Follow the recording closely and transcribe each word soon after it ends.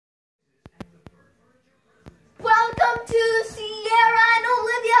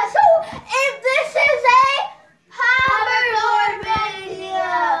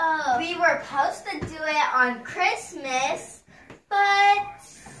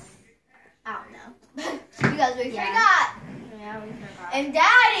because we forgot. Yeah, we forgot. And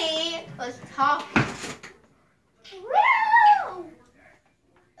Daddy was talking. Woo!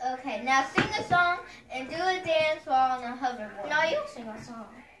 Okay, now sing a song and do a dance while on a hoverboard. No, you sing a song.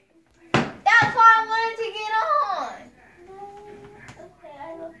 That's why I wanted to get on. Okay,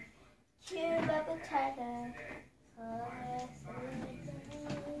 I will cue Bubba Tiger.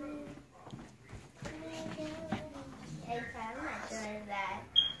 Hey, I'm not doing that.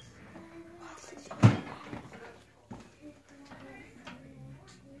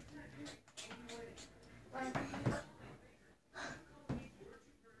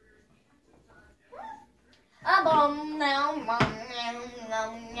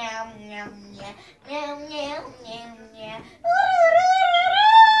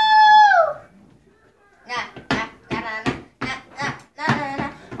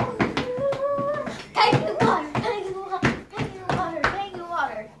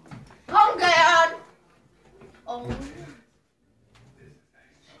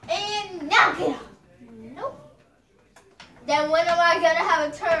 Then when am I gonna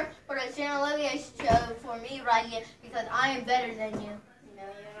have a turn for the Ciera and Olivia show for me right here? Because I am better than you. No,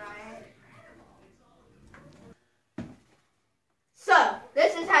 you're right. So,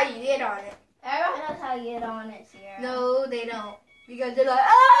 this is how you get on it. Everyone knows how you get on it, Ciera. No, they don't. Because they're like,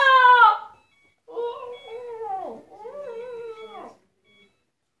 oh!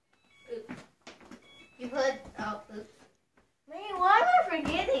 You put, oh, oops. Man, why am I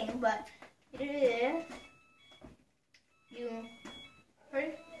forgetting? But it is.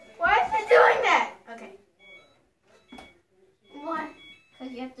 Why is it doing that? Okay. Why?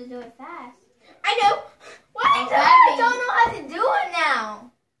 Because you have to do it fast. I know. Why is I don't know how to do it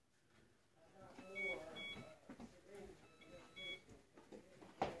now?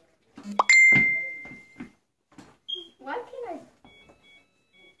 Why can't I?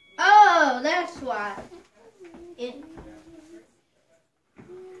 Oh, that's why.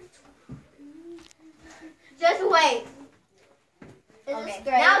 Just wait. Okay,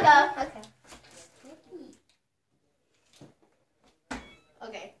 now go. Okay.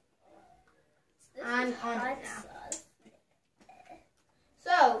 Okay. I'm on it now.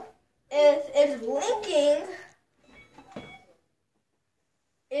 So, if it's blinking,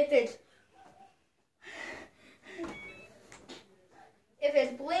 if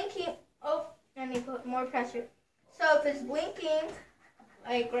it's blinking, oh, I need to put more pressure. So if it's blinking,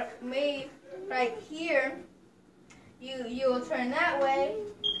 like maybe right here, you will turn that way,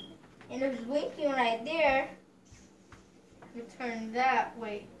 and if it's blinking right there, you turn that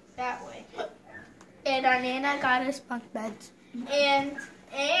way. And our Nana got us bunk beds. And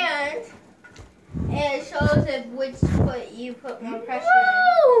it shows if which foot you put more pressure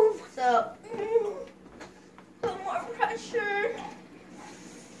in. So put more pressure.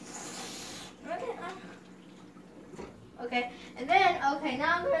 Okay, and then now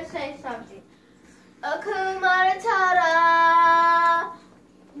I'm gonna say something. Akuma Matata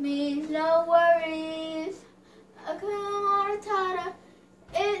means no worries. Akuma Matata,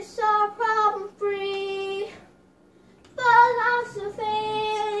 it's all problem free. Philosophy.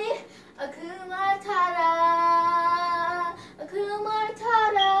 Akuma Matata. Akuma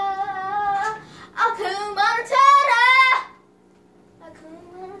Matata. Akuma Matata.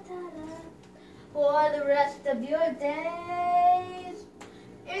 Akuma Matata. For the rest of your days,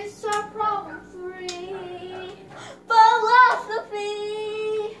 it's all problem free. Philosophy.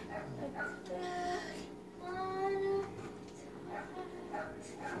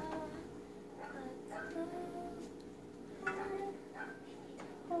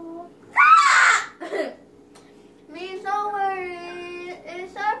 Means don't worry,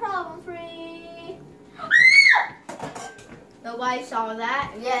 it's our problem free. Nobody saw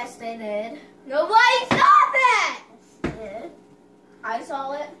that. Yes, they did. Nobody saw that. Yes, they did. I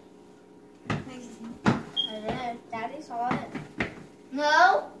saw it. I did. Daddy saw it.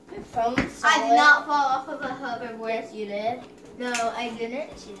 No. My phone saw I did it. not fall off of a hoverboard. Yes, you did. No, I didn't.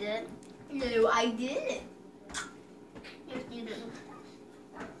 Yes, you did. No, I didn't. Yes, you did.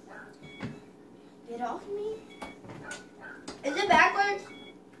 Get off me. Is it backwards?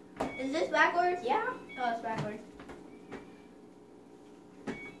 Is this backwards? Yeah. Oh, it's backwards.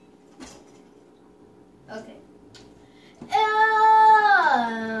 Okay.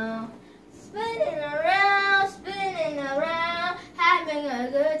 Oh, spinning around, having a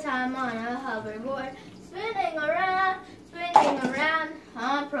good time on a hoverboard. Spinning around,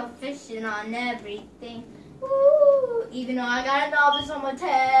 I'm proficient on everything. Woo! Even though I got a novice on my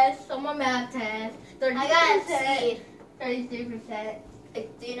test, on my math test, 33%. I got a C. 33%.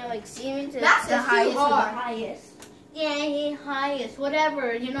 Do you know exceeding to That's the too highest hard. of the highest? Yeah, highest,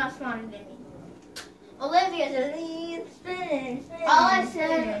 whatever. You're not smarter than me. Olivia just spinning. All I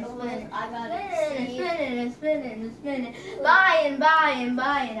said was I got it. Spinning. Buying.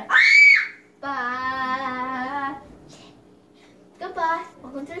 Bye. Goodbye.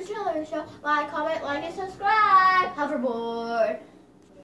 Welcome to the Ciera Show. Like, comment, and subscribe. Hoverboard.